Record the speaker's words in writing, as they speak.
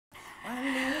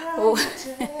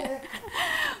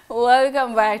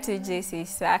Welcome back to JC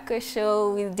Sako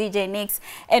Show with DJ Nix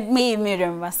and me,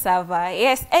 Miriam Masava.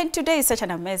 Yes, and today is such an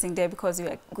amazing day because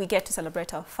we get to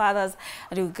celebrate our fathers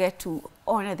and we get to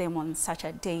honor them on such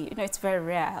a day. You know, it's very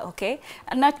rare, okay?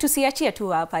 And not to see achia tu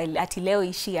hapa, ati leo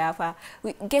ishi hapa.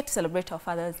 We get to celebrate our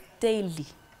fathers daily.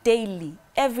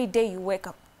 Every day you wake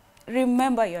up.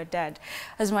 Remember your dad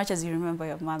as much as you remember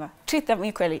your mother. Treat them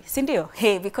equally. Sindio?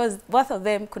 Hey, because both of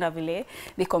them kuna vile,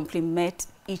 they complement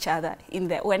each other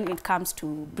when it comes to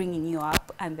bringing you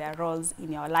up and their roles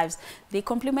in your lives. They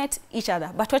complement each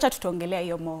other. But wacha tutongelea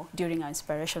hiyo more during our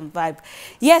inspiration vibe.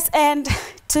 Yes, and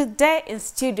today in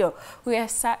studio, we are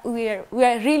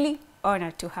really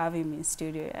honored to have him in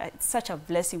studio. It's such a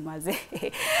blessing, Maze.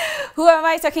 Who am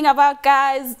I talking about,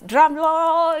 guys? Drum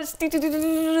rolls. Because we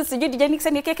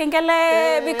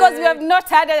have not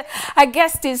had a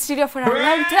guest in studio for a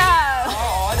long time.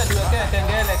 Oh,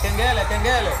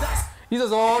 kengele. Hizo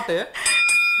zote.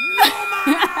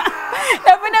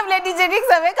 Napenda vile DJ Nix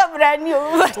ameweka brand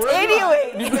new. But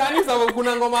anyway. Ni brand new sababu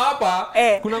kuna ngoma hapa.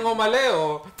 Kuna ngoma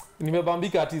leo.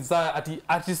 Nimebambika ati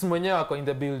artist mwenyewe wako in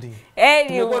the building.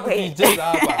 Tumekuwa tukicheza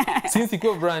hapa since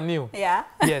iko brand new. Yeah.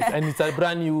 Yes, and it's a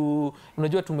brand new.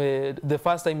 Unajua the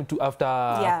first time after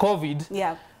COVID.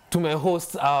 Yeah. To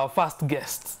host our first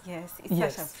guest. Yes,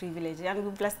 it's such a privilege, and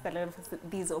we bless the Lord for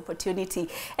this opportunity.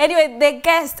 Anyway, the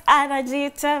guest,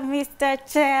 Anajita, Mr.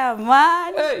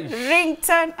 Chairman,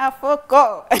 Ringtone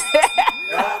Afoko.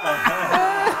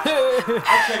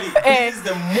 Actually, this is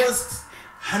the most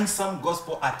handsome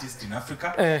gospel artist in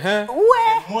Africa. Where?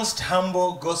 The most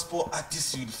humble gospel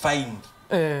artist you'll find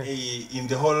in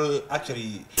the whole,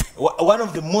 actually, one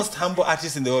of the most humble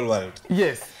artists in the whole world.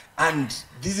 Yes. And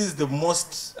this is the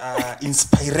most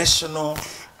inspirational,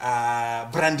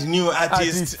 brand new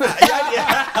artist.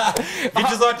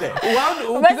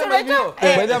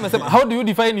 How do you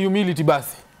define humility,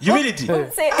 Basi? Humility?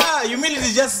 Humility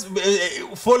is just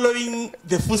following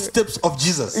the footsteps of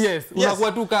Jesus. Yes.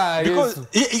 Because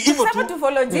even to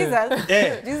follow Jesus,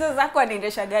 Jesus hakuwa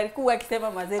anaendesha gari kuwa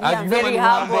akisema mazeni I'm very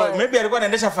humble. Maybe alikuwa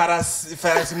anaendesha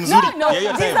farasi mzuri. No,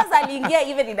 Jesus aliingia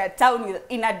even in a town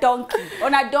in a donkey,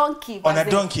 on a donkey. On a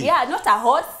donkey. Yeah, not a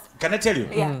horse. Can I tell you?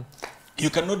 Yeah. You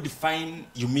cannot define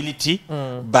humility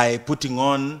by putting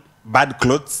on bad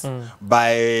clothes,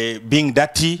 by being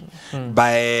dirty,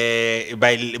 by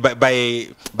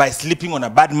sleeping on a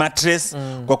bad mattress,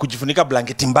 kwa kujifunika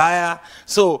blanketi mbaya.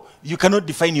 So you cannot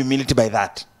define humility by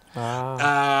that.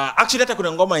 Actually hata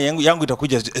kuna ngoma yangu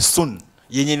itakuja soon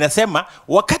yenye inasema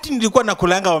wakati nilikuwa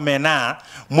nakulanga omena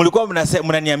mlikuwa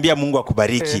mnaniambia Mungu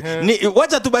akubariki.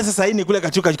 Wacha tu basi sasa ni kule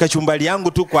kachumbali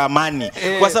yangu tu kwa amani.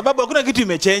 Kwa sababu hakuna kitu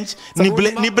imechange,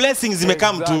 ni blessings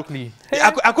zimekam tu.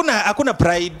 Hakuna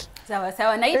pride.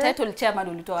 Sawa. Na hii title chairman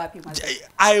ulitoa wapi?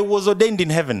 I was ordained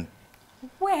in heaven.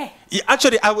 Where?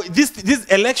 Actually, these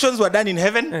elections were done in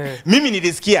heaven. Mimi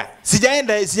nilisikia.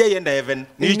 Sijaenda heaven.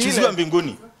 Nilichuziwa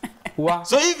mbinguni. Wow.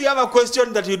 So if you have a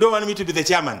question that you don't want me to be the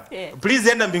chairman,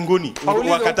 please enda mbinguni.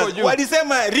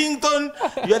 Walisema Ringtone,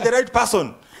 you are the right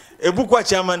person. Ebukwa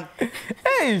chairman.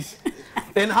 Hey.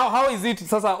 And how is it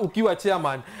sasa ukiwa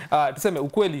chairman? Tuseme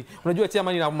ukweli, unajua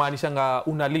chairman inamaanisha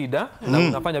una leader na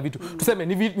unafanya vitu. Tuseme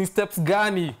ni steps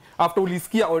gani after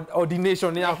ulisikia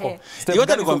ordination yako?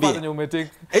 Yote nikwambie.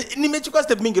 Nimechukua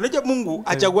step mingi. Unajua Mungu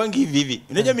achaguangi hivi.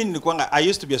 Unajua mimi nilikuanga I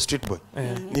used to be a street boy.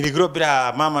 Niligrow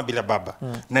bila mama bila baba.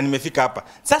 Na nimefika hapa.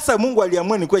 Sasa Mungu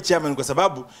aliamua nikuwe chairman kwa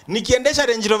sababu nikiendesha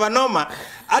Range Rover noma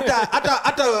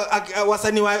hata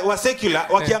wasanii wa secular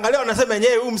wakiangalia wanasema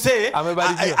yeye huyu msee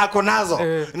ako nazo.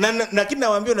 Lakini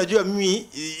nawaambia unajua mimi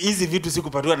hizi vitu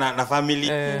sikupatiwa na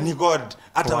family ni God.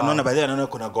 Hata wanaona baadaye wanaona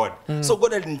kuna God. So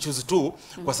God alinichoose tu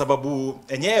kwa sababu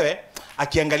enyewe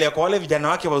akiangalia kwa wale vijana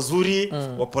wake wazuri,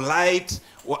 wa polite,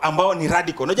 ambao ni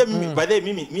radical. Unajua mimi baadaye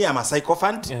mimi am a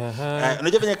sycophant.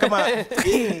 Unajua venye kama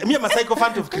mimi am a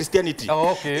sycophant of Christianity.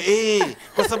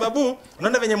 Kwa sababu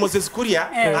unaona venye Moses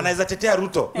Kuria anaweza tetea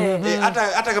Ruto.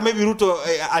 Hata kama hivi Ruto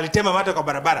alitema mate kwa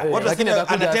barabara. Watu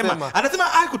anasema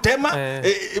kutema.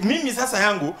 Mimi sasa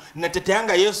yangu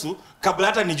nateteanga Yesu kabla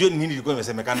hata nijue ni nini ilikuwa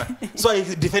imesemekana. So I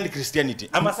defend Christianity.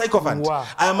 I'm a sycophant.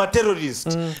 I am a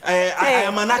terrorist. I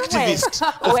am an activist.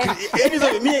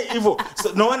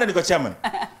 So no wonder niko chairman.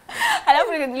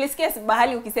 Alafu nilisikia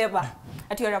bahali ukisema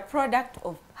that you are a product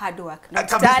of hard work, not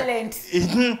talent.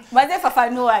 Baze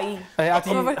fafanua hii.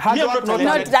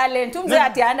 Not talent. Mzee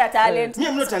ati ana talent.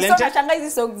 Mimi not talented. So nachanga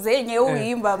hizi songs zenye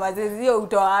uimba mazezio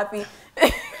utoa wapi?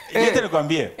 Yote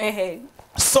nikwambie.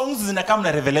 Songs zinakaa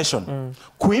na revelation.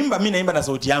 Kuimba mimi naimba na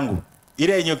sauti yangu.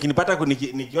 Ile yenye ukinipata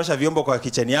nikiosha vyombo kwa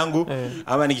kitchen yangu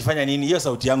ama nikifanya nini, hiyo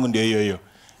sauti yangu ndio hiyo.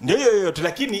 Ndio hiyo tu,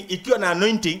 lakini ikiwa na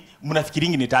anointing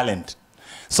mnafikiringi ni talent.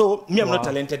 So me I'm not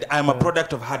talented, I'm a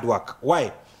product of hard work.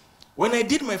 Why? When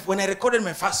I recorded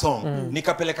my first song,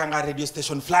 nikapelekanga radio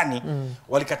station flani,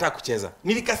 walikataa kucheza.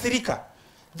 Nilikasirika.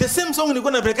 The same song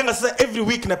nilikuwa napelekanga sasa every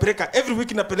week napeleka, every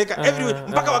week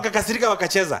mpaka wakakasirika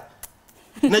wakacheza.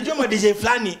 Najua ma DJ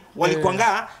flani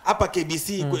walikuanga hapa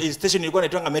KBC station ilikuwa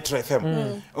inaitwa Metro FM.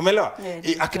 Umeelewa?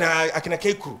 Akina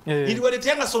K-Crew.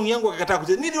 Niliwaleteanga song yangu wakakataa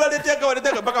kucheza. Niliwaletea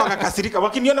mpaka wakakasirika.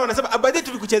 Wakiniona wanasema abade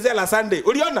tulikuchezea la Sunday.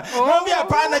 Uliona? Naambia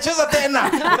hapana, cheza tena.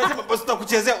 Wanasema basi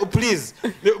tutakuchezea please.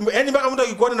 Yaani mpaka mtu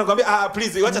akikuona nakwambia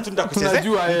please wacha tu nitakuchezea.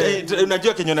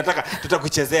 Unajua kenye unataka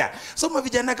tutakuchezea. So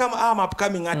mavijana kama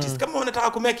upcoming artists kama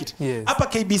wanataka ku make it. Hapa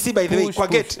KBC by the way kwa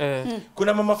gate.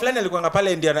 Kuna mama flani alikuwa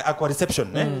pale ndio akwa reception.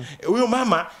 Huyo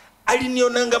mama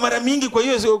alinionanga mara mingi kwa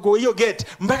hiyo gate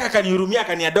mpaka akanihurumia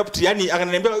akaniadopt, yani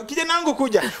akaniambia kijana wangu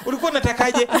kuja ulikuwa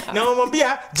unatakaje, na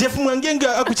namwambia Jeff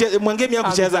Mwangemi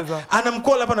akucheza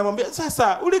anamcall hapa namwambia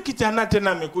sasa ule kijana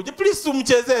tena amekuja please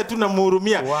umchezee tu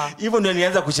namhurumia. Hivyo ndio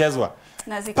nianza kuchezwa.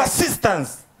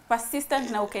 Persistent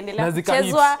na ukaendelea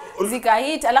kuchezwa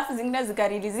zikahit, alafu zingine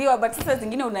zikareleasewa, but sasa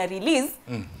zingine una release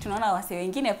tunaona wase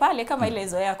wengine pale kama ile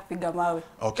zoea kupiga mawe.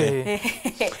 Okay.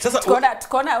 Sasa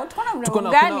tukaona mrembo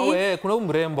gani? Kuna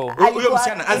mrembo huyo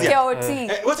msichana Azia.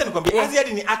 Wacha nikwambie Azia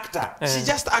ni actor. She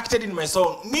just acted in my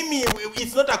song. Mimi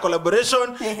it's not a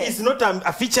collaboration, it's not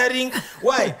a featuring.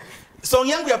 Why? Song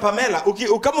yangu ya Pamela,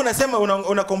 kama unasema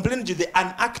una complain to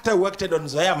an actor who acted on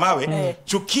Zoea Mawe,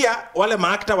 chukia wale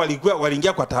maactor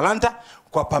waliingia kwa Talanta,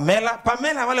 kwa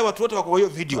Pamela wale watu wote wako kwa hiyo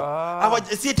video. Hawa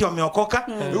si eti wameokoka.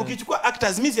 Ukichukua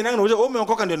actors mimi sina ngano wewe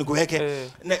umeokoka ndio nikuweke.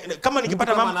 Kama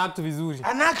nikipata mama ana act vizuri.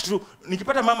 Ana act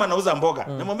nikipata mama anauza mboga.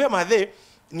 Namwambia madhe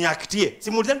ni actie.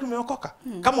 Simu yangu imeokoka.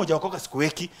 Kama hujaokoka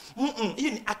sikuweki.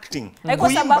 Hiyo ni acting.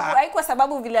 Haikuwa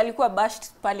sababu vile alikuwa bashed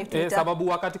pale Twitter. Sababu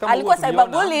wakati kama alikuwa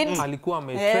cyberbullied. Alikuwa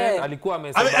ametrend, alikuwa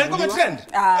ametrend.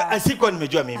 Sikuwa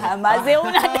nimejua mimi. Maze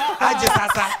una aje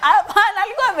sasa. Hapana,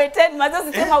 alikuwa ametrend, maze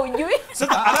usisema ujui.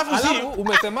 Sasa alafu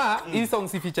umesema hii song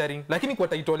si featuring, lakini kwa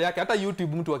title yake hata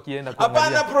YouTube mtu akienda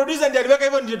kuangalia. Hapana, producer ndiye aliweka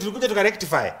hivyo ndio tulikuja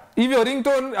tukarectify. Hivyo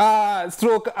Ringtone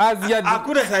stroke Azia.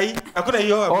 Hakuna sahi, hakuna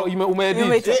hiyo.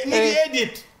 Umeedit.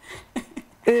 Edit.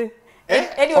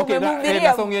 Okay,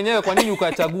 na song yenyewe kwa nini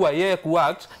ukachagua yeye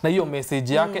kuact na hiyo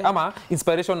message yake ama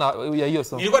inspiration ya hiyo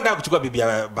song? Nilikuwa nataka kuchukua bibi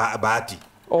ya Bahati.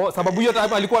 Sababu hiyo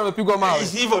time alikuwa amepigwa mawe.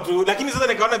 Hivyo tu, lakini sasa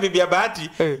nikaona bibi ya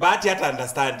Bahati hata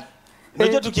understand.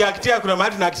 Unajua tukiactia kuna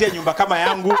mahali tunaactia nyumba kama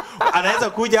yangu, anaweza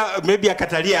kuja maybe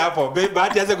akatalia hapo.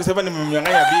 Bahati aanze kusema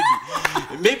nimemnyang'anya bibi.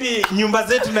 Maybe nyumba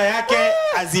zetu na yake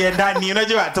aziendani,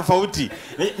 unajua tofauti.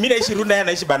 Mimi naishi Runda, yeye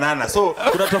anaishi Banana. So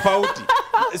kuna tofauti.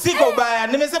 Siko ubaya,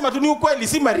 nimesema tu ni ukweli,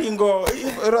 si maringo,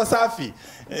 roho safi.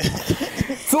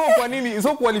 So kwa nini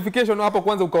qualification hapo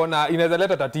kwanza ukaona inaweza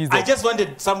leta tatizo? I just wanted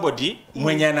somebody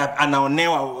mwenye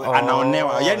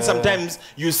anaonewa. Yani sometimes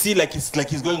you see like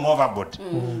he's going overboard.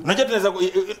 Unajua tunaweza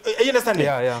you understand?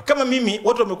 Yeah. Kama mimi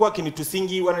watu wamekuwa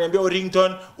wakinitusingi wananiambia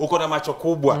Ringtone uko na macho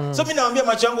kubwa. So mimi nawaambia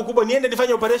macho yangu kubwa niende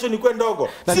nifanye operation ikuwe ndogo.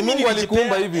 Si mimi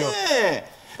alikuumba hivyo.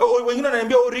 Wengine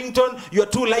wananiambia Ringtone you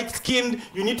are too light skinned,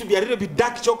 you need to be a little bit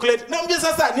dark chocolate. Naambia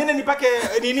sasa niende nipake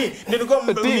nini? Nilikuwa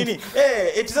nini?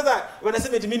 Eti sasa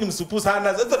wanasema eti mimi ni msupu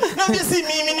sana. Naambia si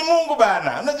mimi ni Mungu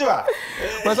bana. Unajua?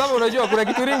 Kwa sababu unajua kuna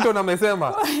kitu Ringtone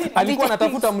amesema. Alikuwa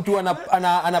anatafuta mtu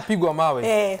anapigwa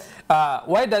mawe.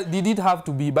 Why did it have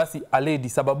to be basi a lady?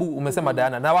 Sababu umesema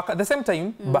Diana. Na at the same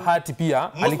time Bahati pia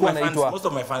alikuwa anaitwa. Most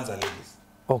of my fans are ladies.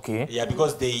 Okay. Yeah,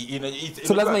 because they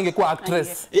so lazima ingekuwa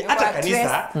actress. Hata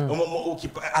kanisa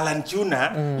Alan Tuna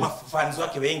mafans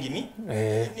wake wengi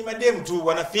ni madem tu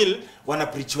wana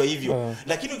preachwa hivyo.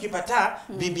 Lakini ukipata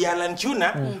bibi Alan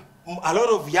Tuna a lot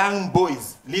of young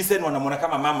boys listen wanamwona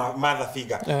kama mother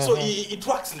figure. So it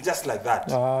works just like that.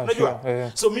 Unajua?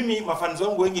 So mimi mafans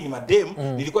wangu wengi ni madem,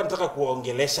 nilikuwa nataka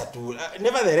kuongelesha tu.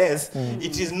 Nevertheless,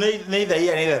 it is neither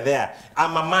here neither there.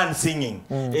 I'm a man singing.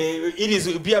 It is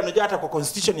pia unajua hata kwa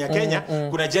constitution ya Kenya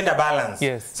kuna gender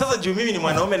balance. Sasa juu mimi ni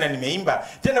mwanaume na nimeimba,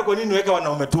 tena kwa nini niweke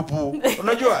wanaume tupu?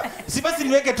 Unajua? Si basi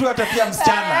niweke tu hata pia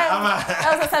msichana ama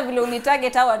sasa vile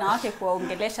ulitarget hao wanawake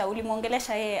kuwaongelesha,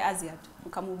 ulimuongelesha yeye Azia tu.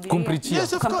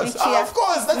 Yes, of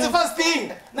course, that's the first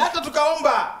thing. Na hata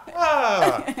tukaomba.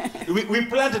 We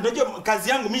planted. Unajua kazi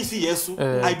yangu mimi si Yesu.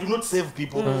 I do not save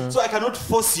people. So I cannot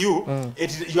force you.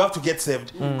 You have to get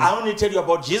saved. I only tell you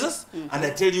about Jesus and I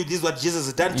tell you this is what Jesus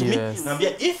has done to me.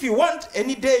 Naambia if you want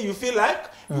any day you feel like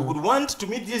you would want to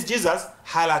meet this Jesus,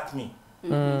 holler at me.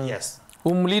 Yes.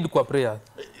 Lead kwa prayer.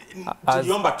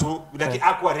 Tuliomba tu lakini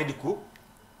hakuwa ready ku.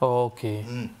 Okay.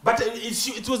 But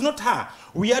it was not her.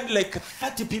 We had like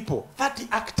 30 people, 30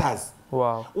 actors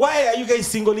Wow. Why are you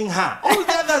guys singling her? All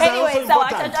the others are also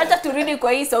important. Hata turudi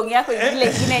kwa hii song yako ile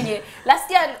ingine yenye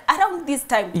last year around this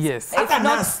time. Yes.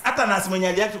 Hata nas mwenye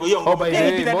aliact kwa hiyo ngoma.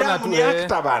 Binadamu ni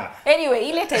actor bana. Anyway,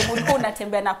 ile time ulikuwa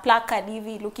unatembea na placard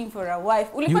hivi looking for a wife.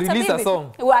 Ulipata bibi?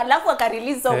 Alafu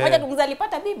akarelease song. Wacha tumuza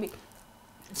alipata bibi.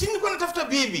 Chini nilikuwa natafuta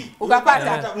bibi.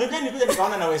 Ukapata? Nikuja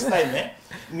nikaona na West Time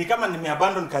ni kama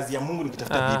nimeabandon kazi ya Mungu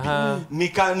nikitafuta bibi.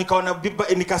 Nikaona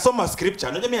nikasoma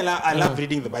scripture. Unajua mimi I love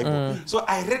reading the Bible. So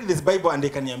I read this Bible and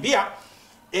ikaniambia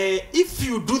if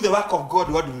you do the work of God,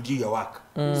 God will do your work.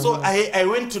 So I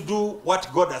went to do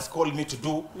what God has called me to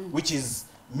do, which is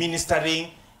ministering,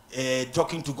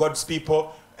 talking to God's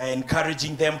people,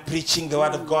 encouraging them, preaching the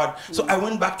word of God. So I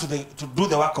went back to do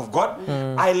the work of God.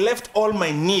 I left all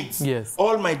my needs,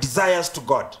 all my desires to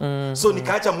God. So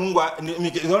nikaacha Mungu.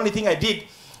 The only thing I did,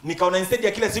 nikaona instead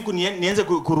ya kila siku nianze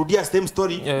kurudia same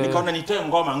story, nikaona nitoe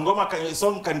ngoma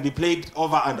song can be played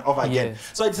over and over again.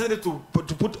 So I decided to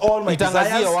put all my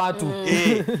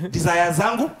desires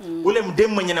zangu, ule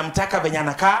mdemu mwenye namtaka venye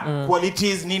anakaa,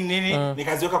 qualities nini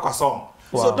nikaziweka kwa song.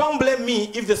 Wow. So don't blame me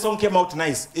if the song came out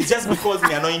nice. It's just because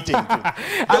the anointing too.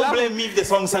 Don't blame me if the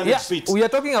song sounded sweet. We are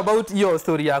talking about your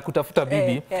story ya kutafuta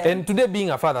bibi. And today being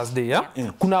a Father's Day,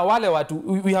 kuna wale watu,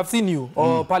 we have seen you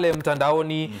pale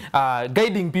mtandaoni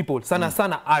guiding people,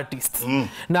 sana artists.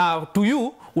 Now to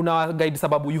you, una guide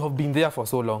sababu you have been there for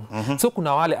so long. So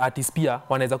kuna wale artists pia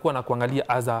wanaweza kuwa na kuangalia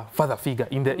as a father figure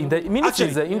in the ministry,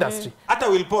 the industry. Hata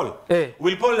Will Paul.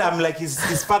 Will Paul, I'm like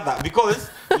his father because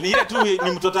ni tu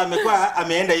ni mtoto amekuwa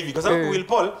ameenda hivi kwa sababu Will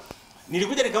Paul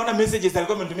nilikuja nikaona messages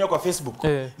alikuwa amenitumia kwa Facebook.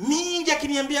 Mingi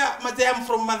akiniambia Mazee, I'm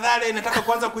from Mathare, nataka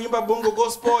kuanza kuimba bongo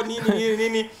gospel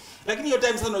nini. Lakini hiyo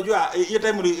time sasa unajua hiyo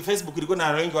time Facebook ilikuwa na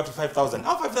wengi watu 5000.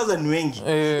 Au 5000 ni wengi.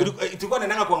 Tulikuwa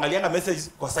naenda kuangalianga message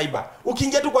kwa cyber.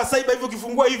 Ukiingia tu kwa cyber hivi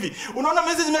ukifungua hivi, unaona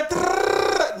message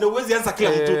na uwezi answer kila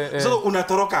mtu. So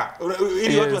unatoroka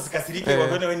ili watu wasikasirike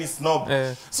waone wewe ni snob.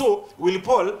 So Will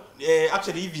Paul,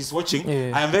 actually if he's watching,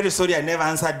 I am very sorry I never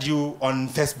answered you on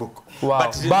Facebook. Wow.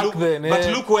 But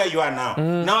look where you are now.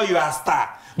 Now you are a star.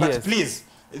 But please,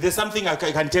 there's something I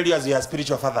can tell you as your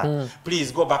spiritual father.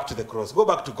 Please go back to the cross. Go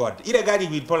back to God. Ile gari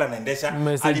Will Paul anaendesha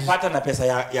alipata na pesa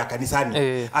ya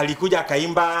kanisani. Alikuja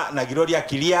akaimba na Gloria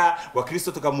kilia,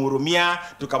 Wakristo tukamhurumia,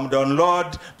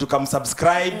 tukamdownload,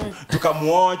 tukamsubscribe,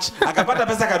 tukamwatch, akapata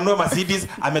pesa kanunua Mercedes,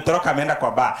 ametoroka ameenda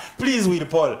kwa bar. Please Will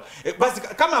Paul. Basi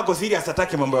kama ako serious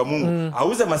atake mambo ya Mungu,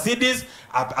 auze Mercedes,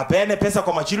 apeane pesa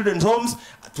kwa children's homes,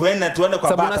 tuende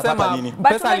kwa bar atapata nini?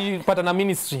 Pesa alipata na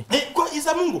ministry. Kwa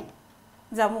isa Mungu.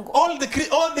 Zamungu. All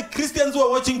the Christians who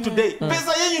are watching today,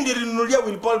 pesa yenu ndio ilinunulia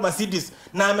Will Paul Mercedes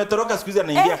na ametoroka siku hizi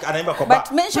anaimba kwa bar.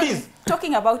 But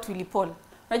talking about Will Paul.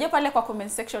 Unajua pale kwa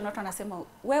comment section watu wanasema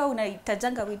wewe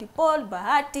unaitajanga Will Paul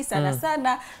Bahati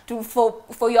sana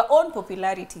for your own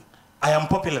popularity. I am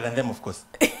popular than them, of course.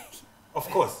 Of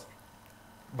course.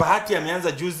 Bahati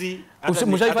ameanza juzi.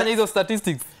 Mshaifanya hizo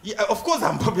statistics? Yeah, of course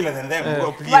I'm popular than them.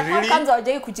 But how comes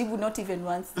hawajai kujibu not even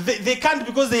once? They can't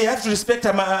because they have to respect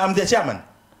I'm their chairman.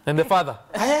 And the father?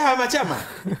 I'm a chairman.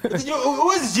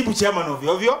 Huwezi jibu chairman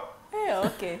ovyo.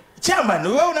 Okay. Chairman,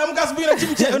 wewe unaamka asubuhi na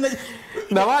jibu chairman.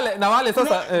 Na wale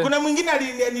sasa kuna mwingine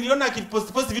niliona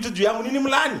akipost vitu juu yangu nini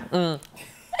mlaani.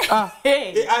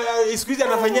 Siku hizi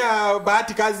anafanyia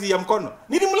Bahati kazi ya mkono.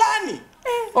 Nini mlaani?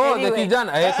 The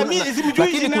kijana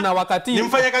lakini kuna wakati ni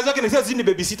mfanyakazi wake na sio ni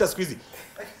babysitter siku hizi.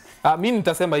 Mimi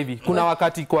nitasema hivi, kuna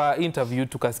wakati kwa interview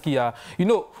tukasikia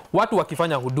watu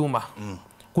wakifanya huduma.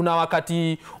 Kuna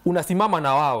wakati unasimama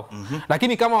na wao.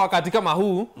 Lakini kama wakati kama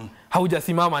huu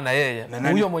haujasimama na yeye.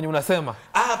 Huyo mwenye unasema.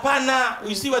 Hapana,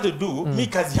 you see what to do. Mimi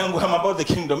kazi yangu I'm about the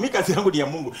kingdom. Mimi kazi yangu ni ya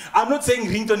Mungu. I'm not saying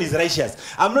Ringtone is righteous.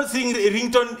 I'm not saying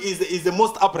Ringtone is the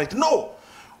most upright. No.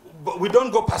 We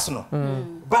don't go personal.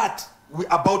 But we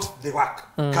about the work.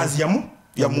 Kazi ya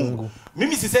Mungu.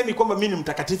 Mimi sisemi kwamba mimi ni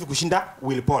mtakatifu kushinda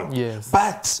Will Paul.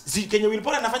 But Kenya Will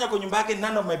Paul anafanya kwa nyumba yake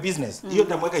none of my business. Hiyo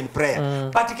nitamweka in prayer.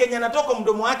 But Kenya anatoka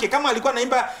mdomo wake kama alikuwa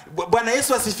anaimba Bwana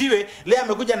Yesu asifiwe, leo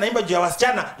amekuja anaimba juu ya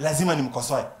wasichana, lazima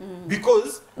nimkosoe.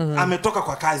 Because ametoka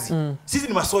kwa kazi. Sisi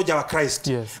ni masoja wa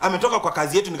Christ. Ametoka kwa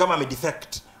kazi yetu ni kama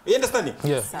amedefect. You understand?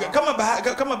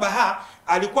 Kama Baha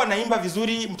alikuwa naimba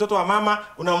vizuri mtoto wa mama,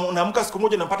 unaamka siku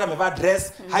moja unampata amevaa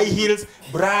dress, high heels,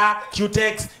 bra,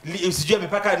 cutex, usijue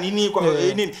amepaka nini kwa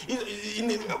nini.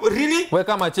 Really? Wewe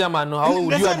kama chairman how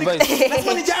would you advise?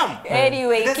 Lazima ni jam.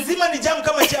 Anyway, lazima ni jam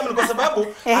kama chairman kwa sababu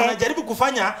anajaribu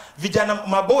kufanya vijana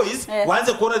maboys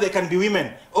waanze kuona they can be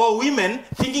women. Or women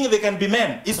thinking they can be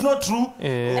men. It's not true.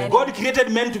 God created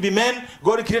men to be men.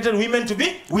 God created women to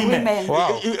be women.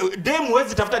 Wow. Dem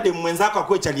huwezi tafuta dem mwenzako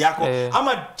akue chali yako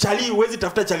ama chali huwezi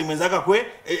tafuta chali mwenzaka kwe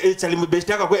chali best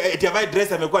yako kwe eti avae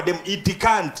dress amekuwa dem it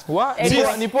can't.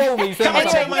 Ni poa umeisema.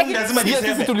 Lazima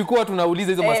sisi tulikuwa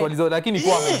tunauliza hizo maswali zote lakini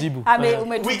poa amejibu.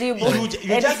 Umetujibu.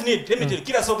 You just need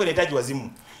kila soko inahitaji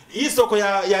wazimu. Hii soko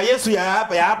ya Yesu ya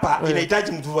hapa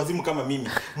inahitaji mtu wazimu kama mimi.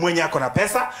 Mwenye ako na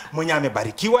pesa, mwenye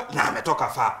amebarikiwa na ametoka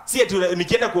faa. Si eti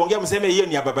nikienda kuongea mseme hiyo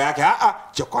ni ya baba yake.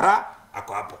 Chokora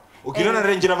ako hapo. Ukiona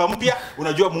Range Rover mpya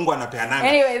unajua Mungu anapeana.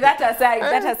 Anyway, that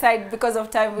aside because of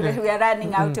time we are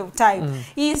running out of time.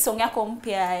 Hii song yako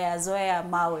mpya ya Zoea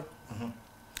Mawe.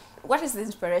 What is the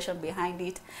inspiration behind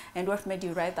it and what made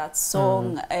you write that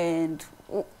song and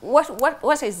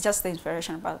what is just the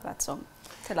inspiration about that song?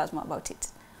 Tell us more about it.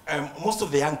 Most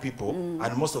of the young people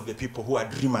and most of the people who are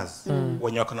dreamers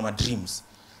when you are dreams,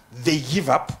 they give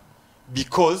up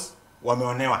because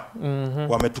wameonewa,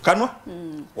 wametukanwa,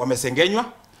 wamesengenywa,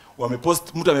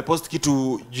 mtu amepost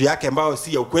kitu juu yake ambao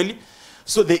si ya ukweli,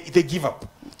 so they give up.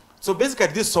 So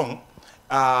basically this song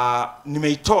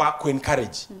nimeitoa ku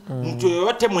encourage mtu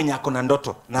yoyote mwenye ako na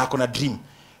ndoto na ako na dream.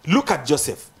 Look at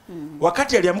Joseph.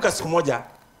 Wakati aliamka siku moja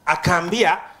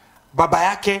akaambia baba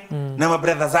yake na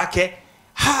mabradha zake,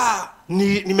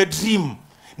 nimedream,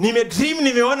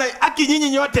 nimeona aki nyinyi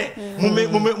nyote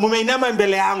mumeinama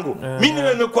mbele yangu, mimi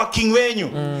nimekuwa king wenyu.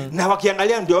 Na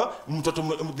wakiangalia ndio mtoto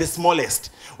the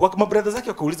smallest. Mabradha zake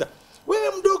wakauliza,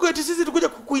 wewe mdogo eti sisi tukuja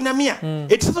kukuinamia,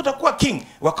 eti sasa utakuwa king.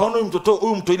 Wakaona huyu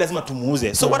mtoto lazima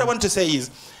tumuuze. So what I want to say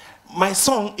is my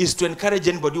song is to encourage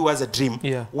anybody who has a dream.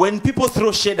 When people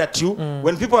throw shade at you,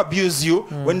 when people abuse you,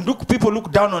 when people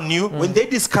look down on you, when they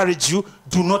discourage you,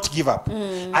 do not give up.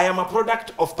 I am a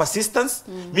product of persistence.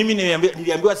 Mimi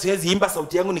niliambiwa siwezi imba,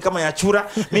 sauti yangu ni kama ya chura.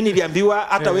 Mimi niliambiwa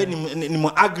hata wewe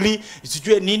ni ugly,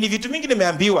 sijue nini, vitu mingi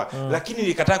nimeambiwa, lakini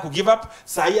nilikataa ku give up.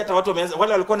 Sasa hata watu wameanza,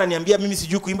 wale walikuwa wananiambia mimi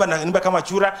sijui kuimba na naimba kama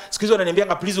chura, siku hizo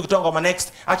wananiambia please ukitoa ngoma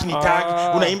next acha ni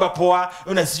tag, unaimba poa,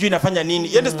 sijui nafanya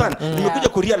nini. You understand? Nimekuja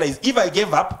ku realize if I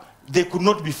gave up, they could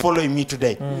not be following me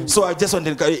today. So I just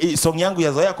wanted song yangu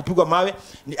ya Zoea kupigwa mawe.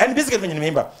 And basically venye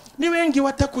nimeimba, ni wengi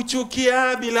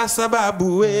watakuchukia bila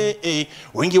sababu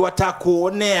wengi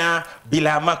watakuonea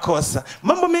bila makosa,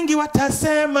 mambo mengi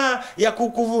watasema ya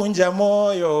kukuvunja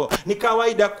moyo, ni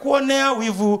kawaida kuonea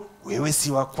wivu, wewe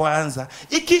si wa kwanza.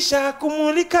 Ikisha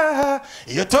kumulika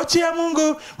hiyo tochi ya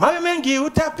Mungu, mawe mengi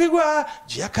utapigwa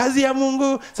juu ya kazi ya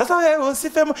Mungu. Sasa wewe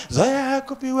usife Zoea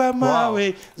kupigwa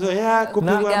mawe, Zoea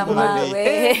kupigwa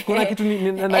mawe. Kuna kitu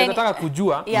nataka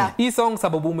kujua. Hii song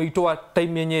sababu umeitoa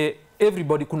time yenye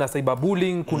everybody kuna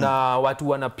cyberbullying, kuna watu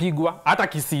wanapigwa hata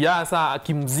kisiasa,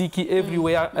 kimuziki,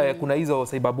 everywhere kuna hizo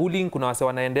cyberbullying, kuna wase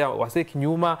wanaendea wase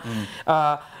kinyuma.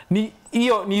 Ni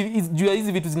hiyo ni juu ya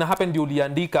hizi vitu zina happen ndio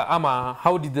uliandika ama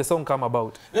how did the song come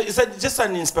about? It's just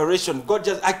an inspiration. God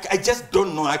just I just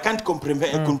don't know. I can't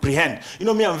comprehend. You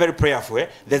know me, I'm very prayerful.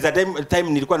 There's a time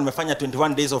nilikuwa nimefanya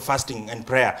 21 days of fasting and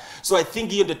prayer. So I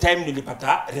think hiyo the time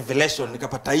nilipata revelation,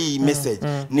 nikapata hii message,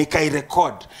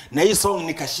 nikairecord. Na hii song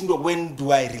nikashindwa when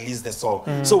do I release the song.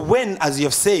 So when, as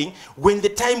you're saying, when the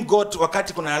time got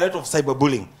wakati kuna a lot of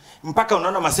cyberbullying, mpaka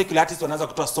unaona secular artists wanaanza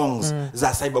kutoa songs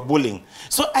za cyberbullying.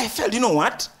 So I felt, you know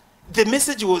what? The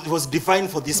message was defined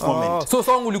for this moment. So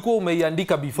song ulikuwa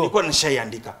umeiandika before? Nilikuwa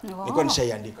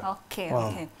nishaiandika. Okay.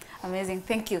 Amazing.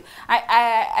 Thank you.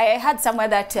 I heard somewhere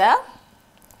that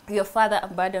your father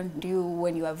abandoned you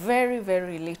when you were very,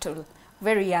 very little,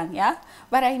 very young, yeah?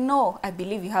 But I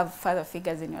believe you have father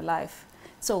figures in your life.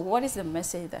 So what is the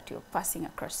message that you're passing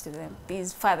across to them?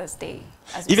 This Father's Day.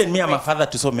 Even me, I'm a father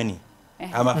to so many.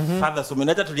 I'm a father, so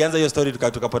meta tulianza hiyo story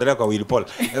tukapotelea kwa Will Paul.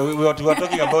 We were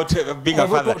talking about being a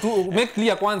father. To make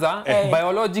clear kwanza,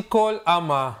 biological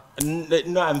ama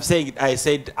no, I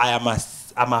said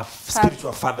I'm a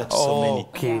spiritual father to so many.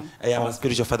 Okay. I am a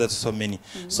spiritual father to so many.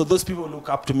 So those people look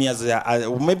up to me as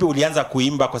maybe ulianza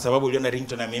kuimba kwa sababu uliona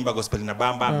Ringtone ameimba gospel na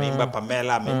bamba, ameimba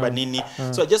Pamela, ameimba nini.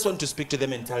 So I just want to speak to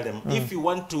them and tell them,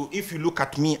 if you look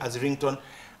at me as Ringtone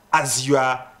as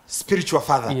your spiritual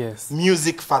father,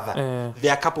 music father,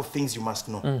 there are a couple of things you must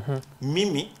know.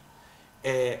 Mimi,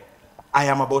 I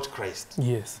am about Christ.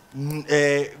 Yes.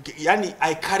 Yani,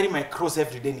 I carry my cross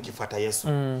every day nikifuata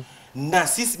Yesu. Na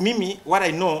mimi, what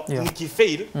I know,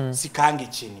 nikifail, sikaangi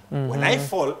chini. When I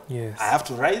fall, I have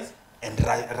to rise and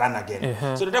run again.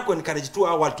 So nataka kuencourage tu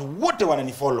watu wote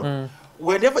wananifollow.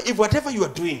 Whatever you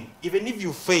are doing, even if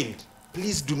you failed,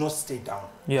 please do not stay down.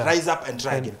 rise up and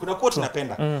try again. Kuna quote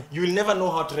napenda, you will never know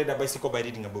how to ride a bicycle by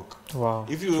reading a book. Wow.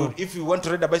 If you want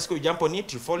to ride a bicycle, you jump on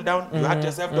it, you fall down, you hurt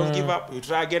yourself, don't give up, you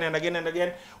try again and again and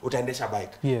again, utaendesha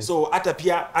bike. Yes. So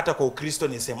hata kwa Ukristo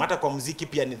ni same, hata kwa muziki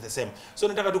pia ni the same. So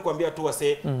nataka tu kuambia tu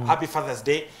wase happy Father's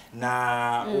Day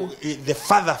na the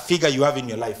father figure you have in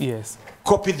your life. Yes.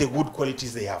 Copy the good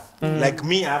qualities they have. Like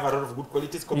me, I have a lot of good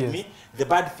qualities. Copy me. The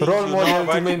bad things Role you know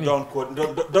model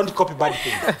about, don't copy bad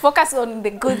things. Focus on the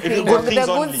good thing, good on the things good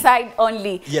only. side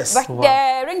only. Yes. But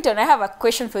Wow. Ringtone, I have a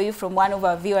question for you from one of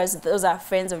our viewers. Those are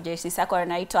friends of JC Sako,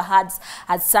 anaitwa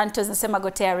Had Santos, nasema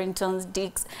gotea Ringtone's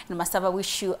Dix and Masava,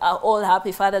 wish you all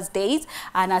happy Father's Days.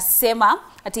 Anasema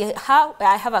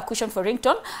I have a question for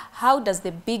Ringtone. How does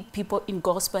the big people in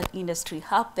gospel industry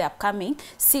help the upcoming,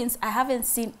 since I haven't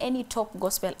seen any top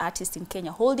gospel artist in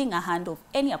Kenya holding a hand of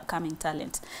any upcoming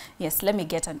talent? Yes, let me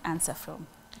get an answer from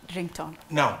Ringtone.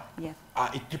 Now,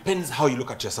 it depends how you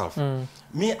look at yourself.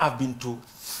 Me, I've been to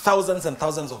thousands and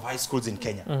thousands of high schools in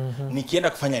Kenya. Nikienda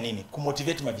kufanya nini?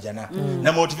 Kumotivate mavijana.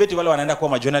 Na motivate wale wanaenda kuwa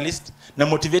majournalist, na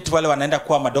motivate wale wanaenda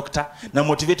kuwa madokta, na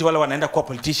motivate wale wanaenda kuwa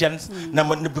politicians.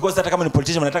 Because hata kama ni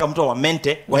politician, wanataka mtu wa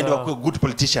mente, waende wakuwe good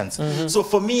politicians. So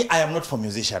for me, I am not for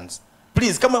musicians.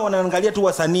 Please, kama wanaangalia tu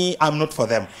wasanii, I'm not for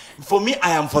them. For me,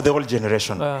 I am for the whole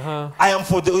generation. I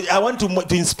want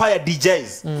to inspire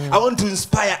DJs. I want to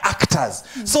inspire actors.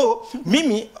 So,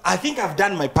 Mimi, I think I've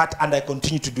done my part and I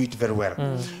continue to do it very well.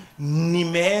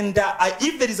 Nimeenda,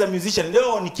 if there is a musician,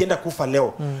 leo nikienda kufa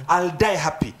leo, I'll die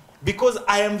happy. Because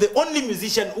I am the only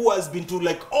musician who has been to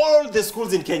like all the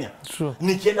schools in Kenya. True.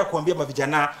 Nikienda kuambia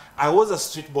mavijana, I was a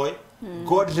street boy.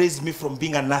 God raised me from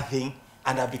being a nothing.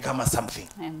 And I become a something.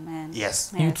 Amen.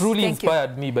 Yes. You truly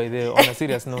inspired me by the, on a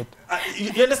serious note.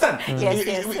 You understand? Yes.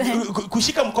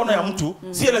 Kushika mkono ya mtu,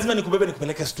 si lazima nikubebe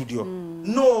nikupeleke studio.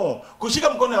 No. Kushika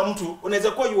mkono ya mtu,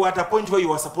 unaweza kuwa you at a point where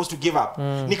you are supposed to give up.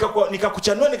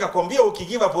 Nikakuchanua nikakwambia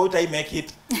ukigive up utai make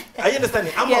it. I understand?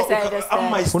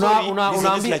 I'm my story.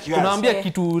 Unaambia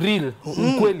kitu real,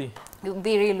 ukweli.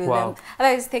 Be real with them.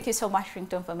 Otherwise, thank you so much,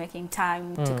 Ringtone, for making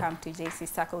time to come to JC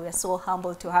Sako. We are so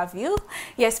humbled to have you.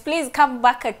 Yes, please come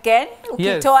back again.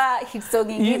 Ukitoa hit song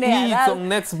ingine hit song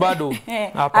next bado.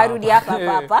 Arudi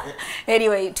hapa.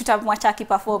 Anyway, tutamwacha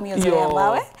akiperform hiyo Zoea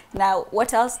Mawe. Now,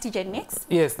 what else, TJ Nix?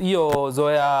 Yes, hiyo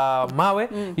Zoea Mawe,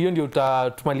 hiyo ndio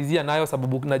tutamalizia nayo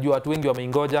sababu najua watu wengi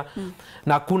wameingoja.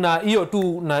 Na kuna hiyo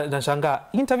tu nashangaa,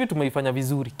 interview tumeifanya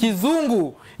vizuri.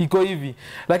 Kizungu iko hivi.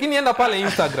 Lakini enda pale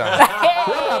Instagram.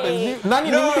 What happens?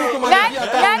 Nani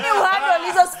uhandle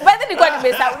hizo spend ni kwa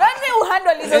nimesahau. Nani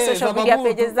uhandle hizo social media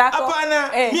pages zako? Hapana,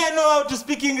 me I know how to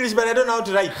speak English but I don't know how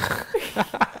to write.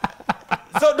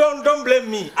 So don't blame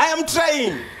me. I am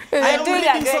trying. I am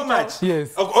reading so much. Yes.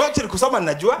 Actually kusoma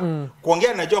najua,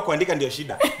 kuongea najua, kuandika ndio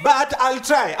shida. But I'll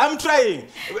try. I'm trying.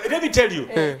 Let me tell you,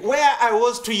 where I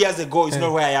was 2 years ago is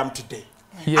not where I am today.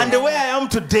 Yeah. And the way I am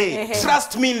today,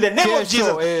 trust me in the name of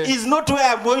Jesus, is not where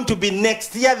I'm going to be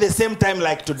next year the same time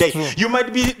like today. You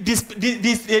might be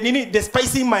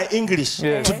despising my English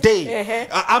today.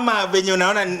 Ama venye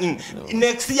unaona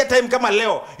next year time kama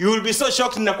leo, you will be so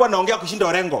shocked ninakuwa naongea kushinda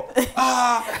Orengo.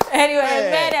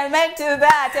 Anyway, amen to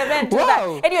that.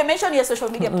 Anyway, mention your social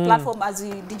media platform as we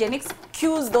DJ Nix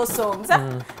cues those songs.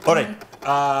 All right.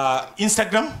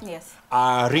 Instagram. Yes.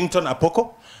 Ringtone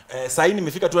Apoko. Sahi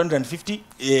nimefika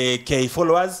 250k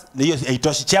followers. Hiyo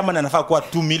haitoshi. Chairman anafaa kuwa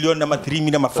 2 million ama 3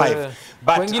 million ama 5.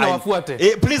 But wengine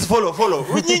wafuate. Please follow.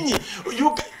 Nyinyi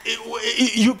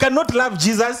you cannot love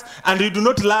Jesus and you do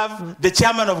not love the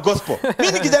chairman of gospel.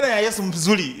 Mimi kijana ya Yesu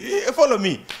mzuri. Follow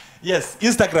me. Yes,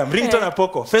 Instagram Ringtone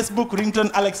Apoko, Facebook Ringtone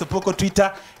Alex Apoko,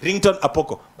 Twitter Ringtone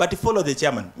Apoko. But follow the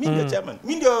chairman. Mimi ndio chairman.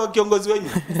 Mimi ndio kiongozi wenu.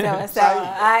 Sawa.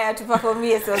 Haya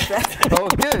tuperformie sasa.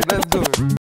 Okay, let's do it.